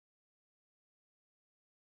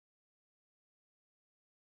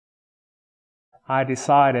I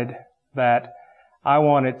decided that I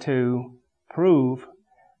wanted to prove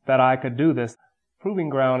that I could do this. Proving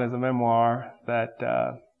Ground is a memoir that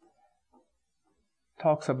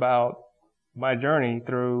talks about my journey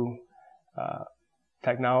through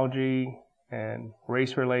technology and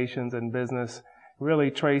race relations and business.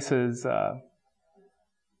 Really traces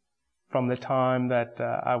from the time that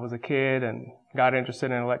I was a kid and got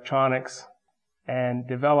interested in electronics and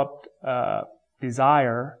developed a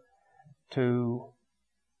desire to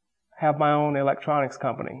have my own electronics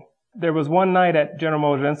company. There was one night at General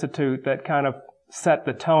Motors Institute that kind of set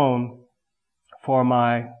the tone for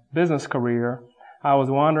my business career. I was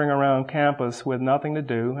wandering around campus with nothing to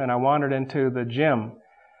do, and I wandered into the gym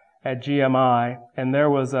at GMI, and there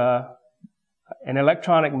was an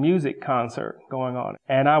electronic music concert going on.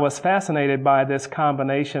 And I was fascinated by this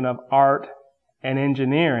combination of art and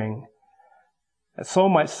engineering, so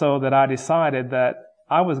much so that I decided that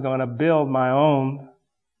I was going to build my own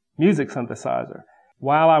music synthesizer.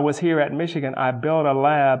 While I was here at Michigan, I built a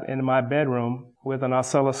lab in my bedroom with an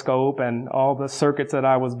oscilloscope and all the circuits that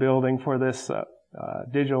I was building for this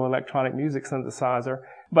digital electronic music synthesizer.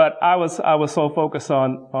 But I was so focused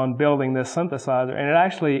on building this synthesizer, and it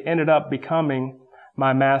actually ended up becoming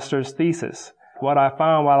my master's thesis. What I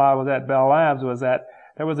found while I was at Bell Labs was that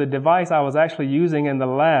there was a device I was actually using in the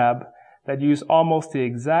lab that used almost the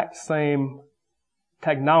exact same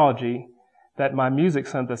technology that my music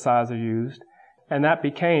synthesizer used, and that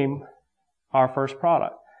became our first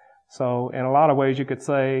product. So in a lot of ways you could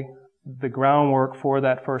say the groundwork for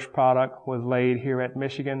that first product was laid here at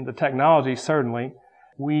Michigan. The technology, certainly.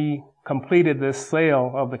 We completed this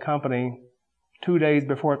sale of the company 2 days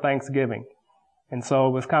before Thanksgiving. And so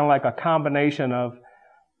it was kind of like a combination of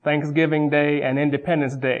Thanksgiving Day and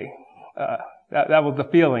Independence Day. That was the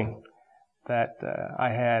feeling that I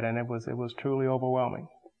had, and it was truly overwhelming.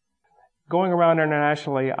 Going around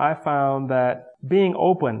internationally, I found that being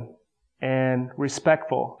open and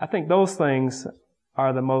respectful, I think those things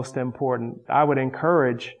are the most important. I would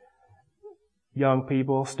encourage young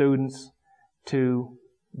people, students, to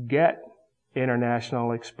get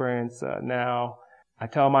international experience. Now, I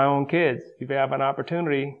tell my own kids, if you have an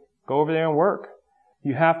opportunity, go over there and work.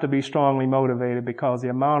 You have to be strongly motivated because the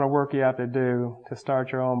amount of work you have to do to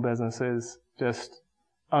start your own business is just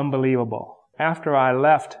unbelievable. After I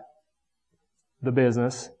left the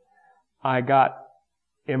business, I got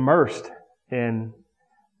immersed in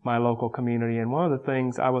my local community. And one of the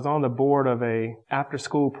things, I was on the board of a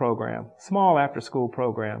after-school program, small after-school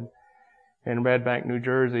program in Red Bank, New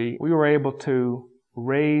Jersey. We were able to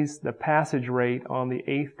raise the passage rate on the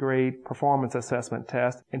 8th grade performance assessment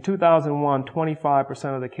test. In 2001,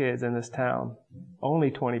 25% of the kids in this town, only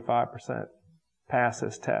 25%, passed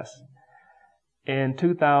this test. In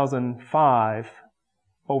 2005,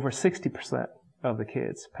 over 60% of the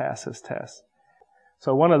kids passed this test.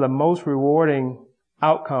 So one of the most rewarding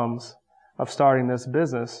outcomes of starting this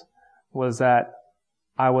business was that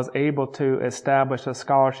I was able to establish a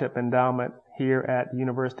scholarship endowment here at the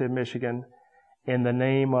University of Michigan in the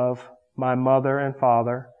name of my mother and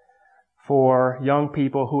father for young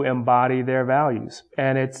people who embody their values.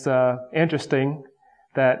 And it's interesting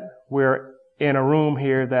that we're in a room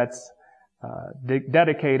here that's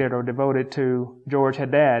dedicated or devoted to George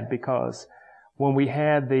Haddad, because when we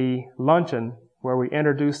had the luncheon where we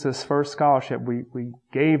introduced this first scholarship, we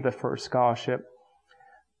gave the first scholarship,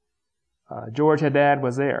 George Haddad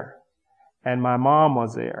was there, and my mom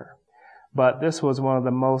was there. But this was one of the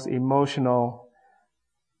most emotional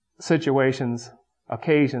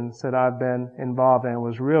occasions that I've been involved in. It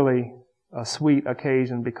was really a sweet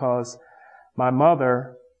occasion because my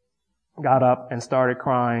mother got up and started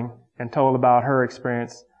crying and told about her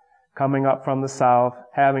experience coming up from the South,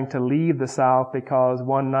 having to leave the South because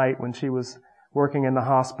one night when she was working in the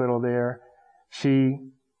hospital there, she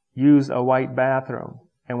used a white bathroom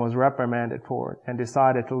and was reprimanded for it and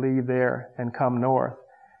decided to leave there and come north,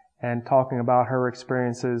 and talking about her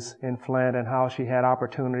experiences in Flint and how she had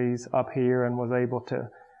opportunities up here and was able to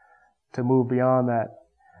move beyond that.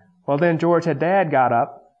 Well, then George Haddad got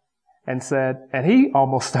up and said, and he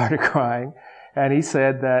almost started crying, and he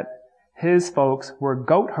said that his folks were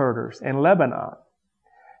goat herders in Lebanon,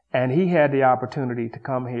 and he had the opportunity to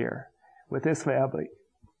come here with his family.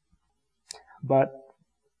 But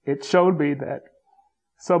it showed me that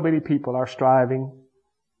so many people are striving,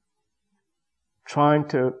 trying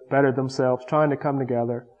to better themselves, trying to come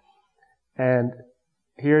together. And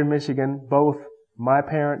here in Michigan, both my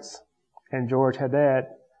parents and George Haddad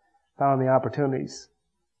found the opportunities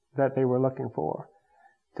that they were looking for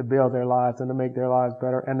to build their lives and to make their lives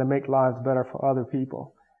better and to make lives better for other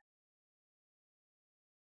people.